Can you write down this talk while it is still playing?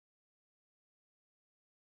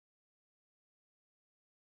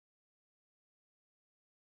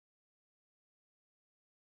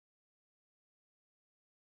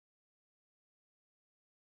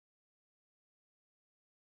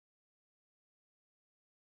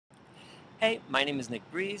Hey, my name is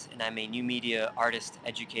nickbriz, and I'm a new media artist,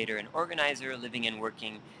 educator, and organizer living and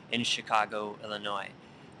working in Chicago, Illinois.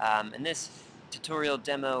 And this tutorial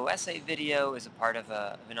demo essay video is a part of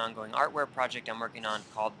an ongoing artware project I'm working on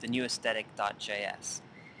called theNewAesthetic.js.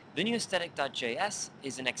 TheNewAesthetic.js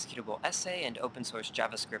is an executable essay and open source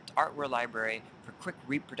JavaScript artware library for quick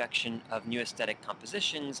reproduction of new aesthetic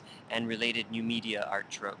compositions and related new media art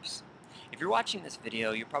tropes. If you're watching this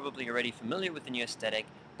video, you're probably already familiar with the new aesthetic,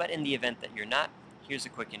 but in the event that you're not, here's a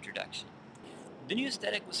quick introduction. The new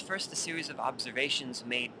aesthetic was first a series of observations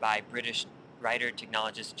made by British writer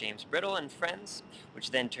technologist James Brittle and friends,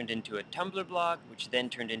 which then turned into a Tumblr blog, which then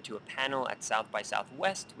turned into a panel at South by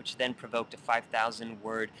Southwest, which then provoked a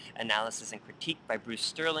 5,000-word analysis and critique by Bruce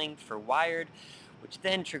Sterling for Wired, which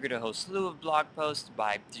then triggered a whole slew of blog posts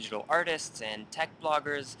by digital artists and tech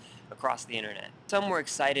bloggers across the internet. Some were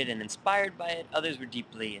excited and inspired by it, others were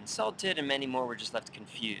deeply insulted, and many more were just left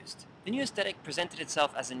confused. The new aesthetic presented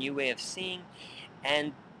itself as a new way of seeing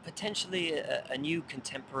and potentially a new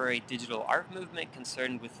contemporary digital art movement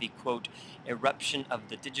concerned with the, quote, eruption of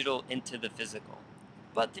the digital into the physical.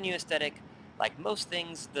 But the new aesthetic, like most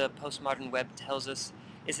things the postmodern web tells us,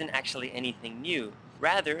 isn't actually anything new.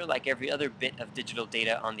 Rather, like every other bit of digital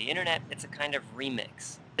data on the internet, it's a kind of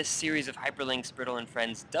remix. This series of hyperlinks Brittle and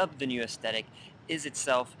friends dubbed the new aesthetic is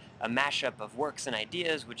itself a mashup of works and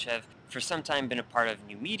ideas which have for some time been a part of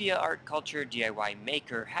new media art culture, DIY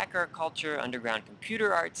maker hacker culture, underground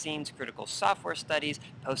computer art scenes, critical software studies,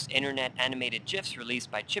 post-internet animated GIFs released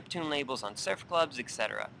by chiptune labels on surf clubs,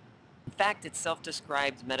 etc. In fact, its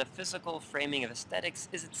self-described metaphysical framing of aesthetics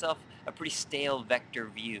is itself a pretty stale vector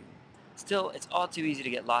view. Still, it's all too easy to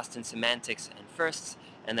get lost in semantics and firsts,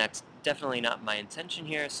 and that's definitely not my intention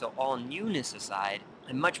here, so all newness aside,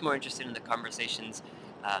 I'm much more interested in the conversation's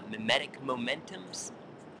mimetic momentums.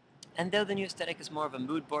 And though the new aesthetic is more of a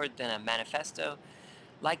mood board than a manifesto,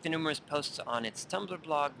 like the numerous posts on its Tumblr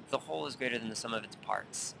blog, the whole is greater than the sum of its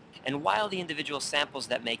parts. And while the individual samples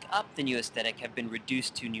that make up the new aesthetic have been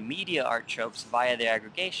reduced to new media art tropes via their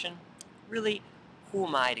aggregation, really, who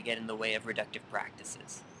am I to get in the way of reductive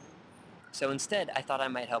practices? So instead, I thought I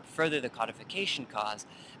might help further the codification cause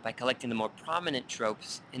by collecting the more prominent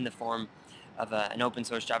tropes in the form of an open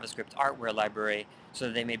source JavaScript artware library so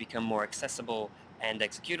that they may become more accessible and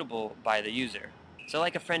executable by the user. So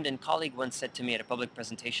like a friend and colleague once said to me at a public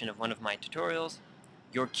presentation of one of my tutorials,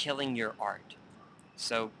 "You're killing your art."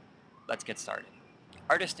 So let's get started.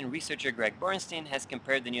 Artist and researcher Greg Borenstein has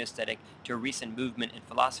compared the new aesthetic to a recent movement in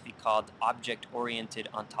philosophy called Object Oriented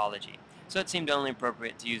Ontology. So it seemed only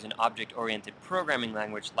appropriate to use an object-oriented programming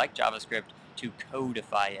language like JavaScript to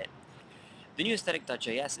codify it. The new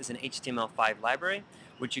aesthetic.js is an HTML5 library,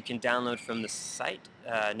 which you can download from the site,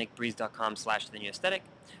 nickbriz.com/thenewAesthetic,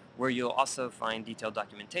 where you'll also find detailed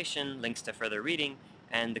documentation, links to further reading,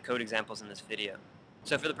 and the code examples in this video.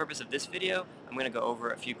 So for the purpose of this video, I'm going to go over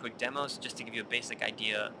a few quick demos just to give you a basic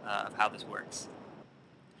idea of how this works.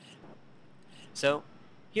 So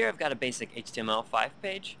here I've got a basic HTML5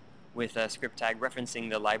 page with a script tag referencing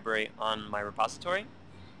the library on my repository.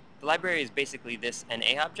 The library is basically this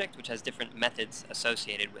NA object, which has different methods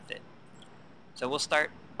associated with it. So we'll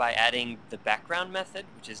start by adding the background method,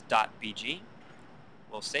 which is .bg.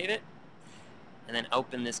 We'll save it, and then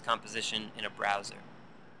open this composition in a browser.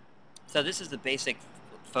 So this is the basic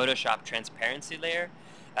Photoshop transparency layer.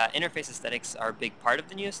 Interface aesthetics are a big part of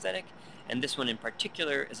the new aesthetic, and this one in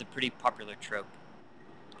particular is a pretty popular trope.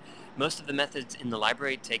 Most of the methods in the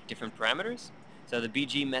library take different parameters. So the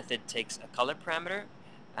BG method takes a color parameter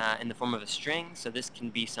in the form of a string, so this can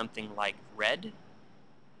be something like red,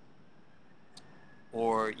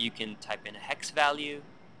 or you can type in a hex value,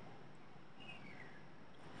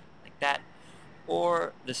 like that,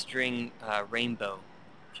 or the string rainbow,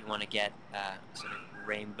 if you want to get sort of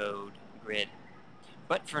rainbowed grid.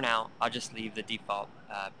 But for now, I'll just leave the default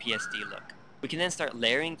PSD look. We can then start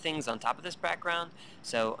layering things on top of this background.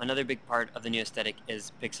 So another big part of the new aesthetic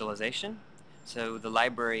is pixelization. So the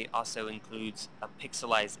library also includes a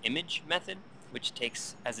pixelized image method, which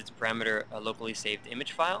takes as its parameter a locally saved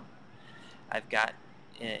image file. I've got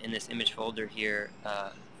in this image folder here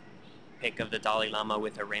a pic of the Dalai Lama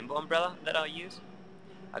with a rainbow umbrella that I'll use.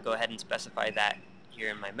 I'll go ahead and specify that here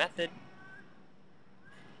in my method.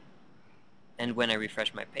 And when I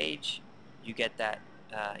refresh my page, you get that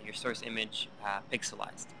your source image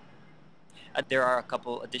pixelized. There are a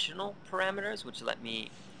couple additional parameters which let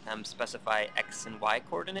me specify X and Y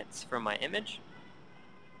coordinates for my image.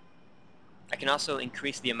 I can also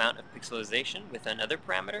increase the amount of pixelization with another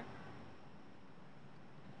parameter.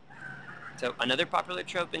 So another popular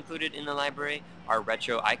trope included in the library are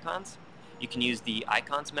retro icons. You can use the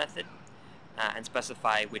icons method and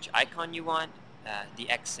specify which icon you want, the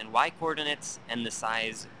X and Y coordinates, and the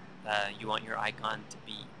size you want your icon to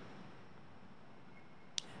be.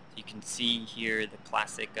 So you can see here the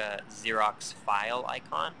classic Xerox file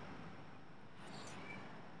icon.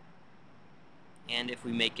 And if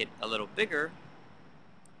we make it a little bigger,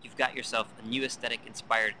 you've got yourself a new aesthetic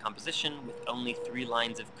inspired composition with only 3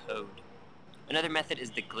 lines of code. Another method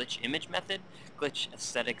is the glitch image method. Glitch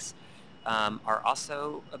aesthetics are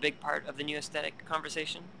also a big part of the new aesthetic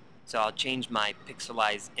conversation. So I'll change my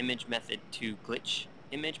pixelize image method to glitch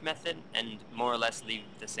image method and more or less leave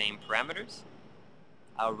the same parameters.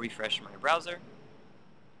 I'll refresh my browser,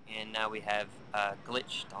 and now we have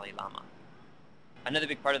glitch Dalai Lama. Another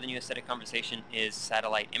big part of the new aesthetic conversation is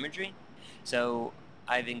satellite imagery. So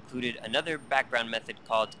I've included another background method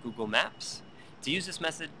called Google Maps. To use this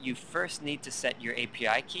method, you first need to set your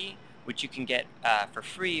API key, which you can get for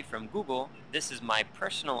free from Google. This is my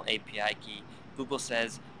personal API key. Google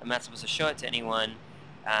says I'm not supposed to show it to anyone.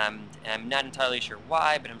 And I'm not entirely sure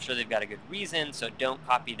why, but I'm sure they've got a good reason, so don't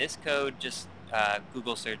copy this code. Just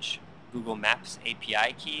Google search Google Maps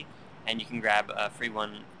API key, and you can grab a free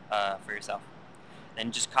one for yourself.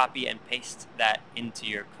 Then just copy and paste that into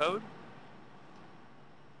your code.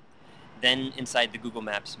 Then inside the Google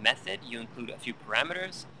Maps method, you include a few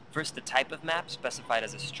parameters. First, the type of map specified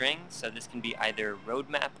as a string, so this can be either road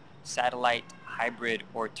map, satellite, hybrid,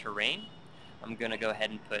 or terrain. I'm going to go ahead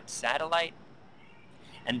and put satellite,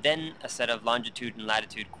 and then a set of longitude and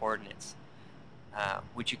latitude coordinates,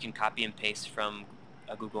 which you can copy and paste from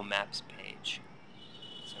a Google Maps page.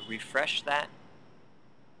 So refresh that.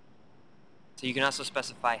 So you can also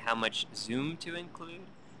specify how much zoom to include.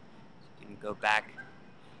 So you can go back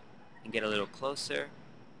and get a little closer.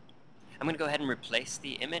 I'm going to go ahead and replace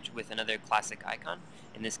the image with another classic icon.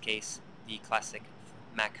 In this case, the classic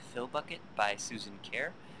Mac fill bucket by Susan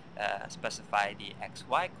Kerr. Specify the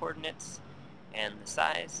XY coordinates and the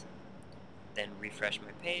size. Then refresh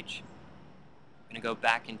my page. I'm going to go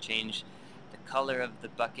back and change the color of the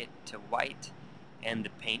bucket to white and the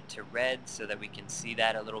paint to red so that we can see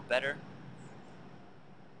that a little better.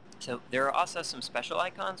 So there are also some special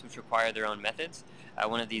icons which require their own methods.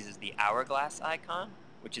 One of these is the hourglass icon,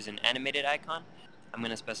 which is an animated icon. I'm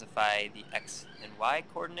going to specify the X and Y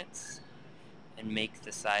coordinates and make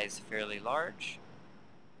the size fairly large.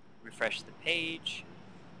 Refresh the page,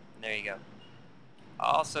 and there you go.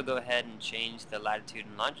 I'll also go ahead and change the latitude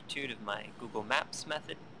and longitude of my Google Maps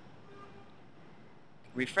method.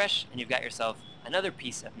 Refresh, and you've got yourself another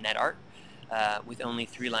piece of net art with only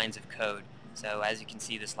 3 lines of code. So as you can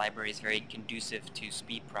see, this library is very conducive to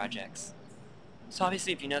speed projects. So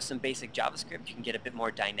obviously, if you know some basic JavaScript, you can get a bit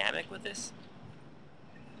more dynamic with this.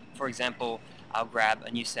 For example, I'll grab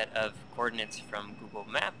a new set of coordinates from Google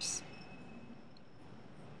Maps,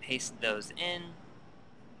 paste those in,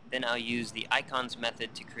 then I'll use the icons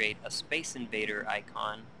method to create a Space Invader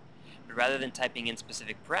icon. But rather than typing in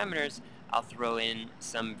specific parameters, I'll throw in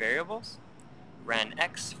some variables. Ran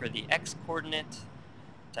X for the X coordinate,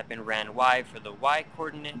 type in ran Y for the Y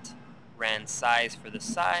coordinate, ran size for the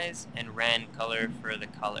size, and ran color for the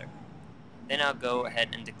color. Then I'll go ahead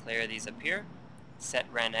and declare these up here. Set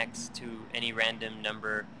ran X to any random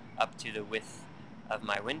number up to the width of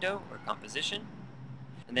my window or composition.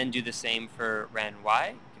 And then do the same for ran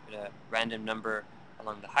Y. Give it a random number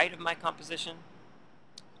along the height of my composition.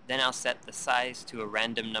 Then I'll set the size to a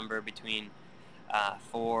random number between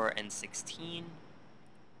 4 and 16.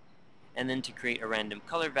 And then to create a random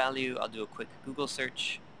color value, I'll do a quick Google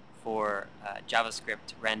search for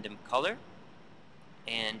JavaScript random color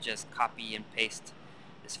and just copy and paste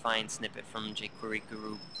this fine snippet from jQuery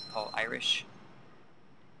guru Paul Irish.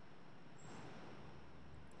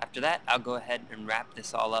 After that, I'll go ahead and wrap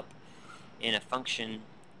this all up in a function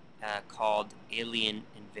called alien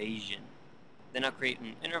invasion. Then I'll create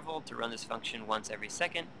an interval to run this function once every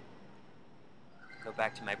second. Go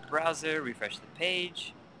back to my browser, refresh the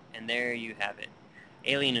page, and there you have it,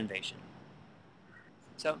 alien invasion.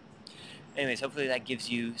 So anyways, hopefully that gives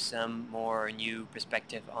you some more new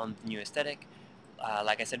perspective on the new aesthetic.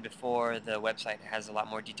 Like I said before, the website has a lot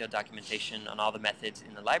more detailed documentation on all the methods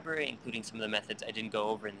in the library, including some of the methods I didn't go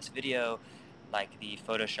over in this video, like the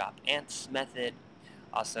Photoshop ants method,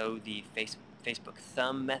 also the Facebook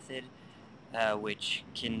thumb method, which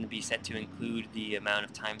can be set to include the amount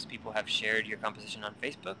of times people have shared your composition on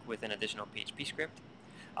Facebook with an additional PHP script.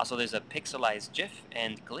 Also, there's a pixelize GIF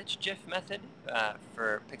and glitch GIF method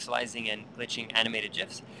for pixelizing and glitching animated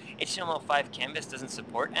GIFs. HTML5 Canvas doesn't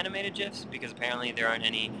support animated GIFs because apparently there aren't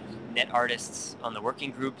any net artists on the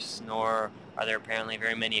working groups nor are there apparently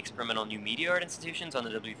very many experimental new media art institutions on the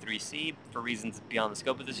W3C for reasons beyond the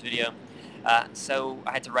scope of this video. So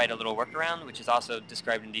I had to write a little workaround, which is also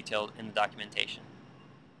described in detail in the documentation.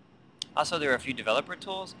 Also, there are a few developer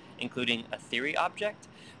tools, including a theory object,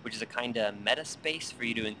 which is a kind of meta space for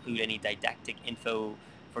you to include any didactic info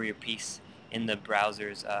for your piece in the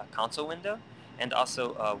browser's console window, and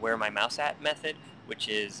also a where my mouse at method, which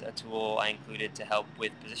is a tool I included to help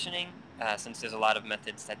with positioning, since there's a lot of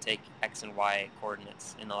methods that take X and Y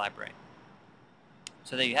coordinates in the library.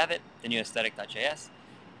 So there you have it, theNewAesthetic.js.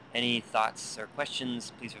 Any thoughts or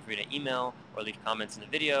questions, please feel free to email or leave comments in the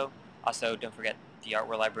video. Also, don't forget the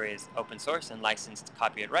artware-library is open source and licensed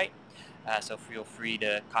copyright, so feel free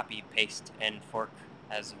to copy, paste, and fork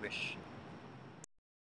as you wish.